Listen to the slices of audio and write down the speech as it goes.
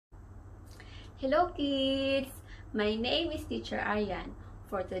Hello kids! My name is Teacher Aryan.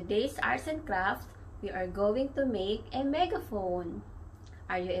 For today's Arts and Crafts, we are going to make a megaphone.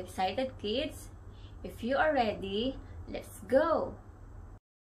 Are you excited kids? If you are ready, let's go!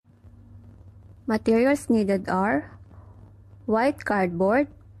 Materials needed are white cardboard,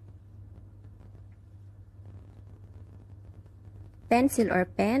 pencil or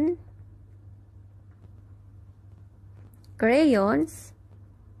pen, crayons,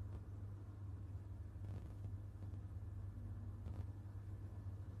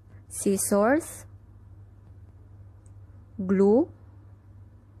 scissors, glue,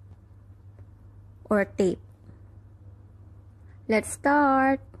 or tape. Let's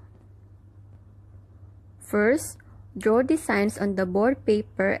start! First, draw designs on the board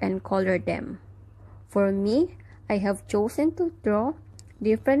paper and color them. For me, I have chosen to draw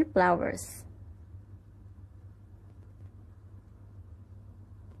different flowers.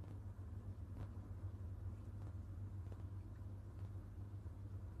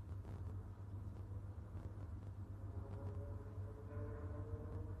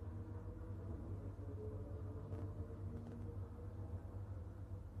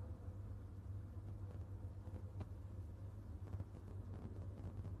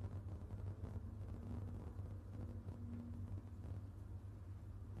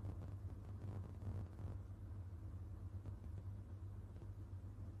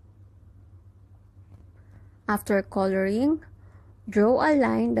 After coloring, draw a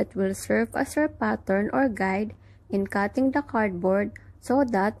line that will serve as your pattern or guide in cutting the cardboard so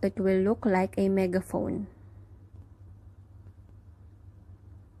that it will look like a megaphone.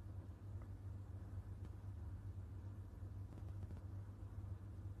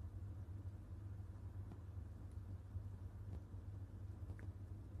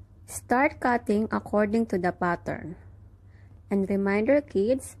 Start cutting according to the pattern. And reminder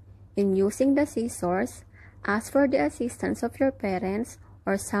kids, in using the scissors, ask for the assistance of your parents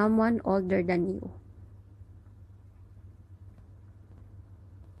or someone older than you.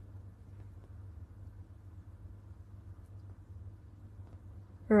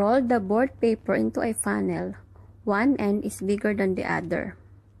 Roll the board paper into a funnel. One end is bigger than the other.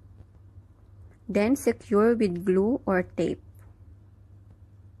 Then secure with glue or tape.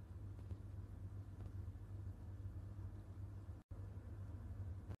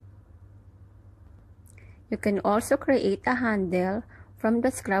 You can also create a handle from the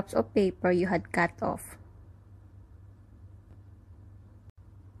scraps of paper you had cut off.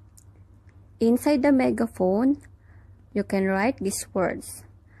 Inside the megaphone, you can write these words: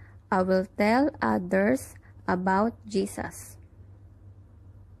 I will tell others about Jesus.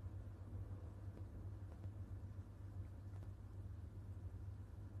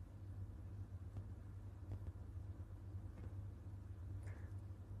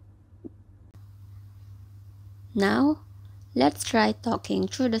 Now, let's try talking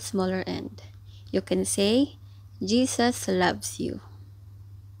through the smaller end. You can say, Jesus loves you.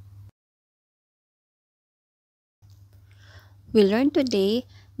 We learned today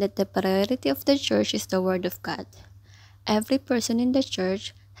that the priority of the church is the Word of God. Every person in the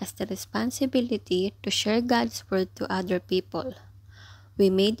church has the responsibility to share God's Word to other people. We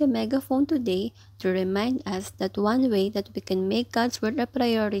made the megaphone today to remind us that one way that we can make God's Word a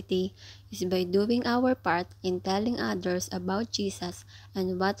priority is by doing our part in telling others about Jesus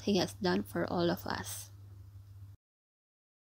and what He has done for all of us.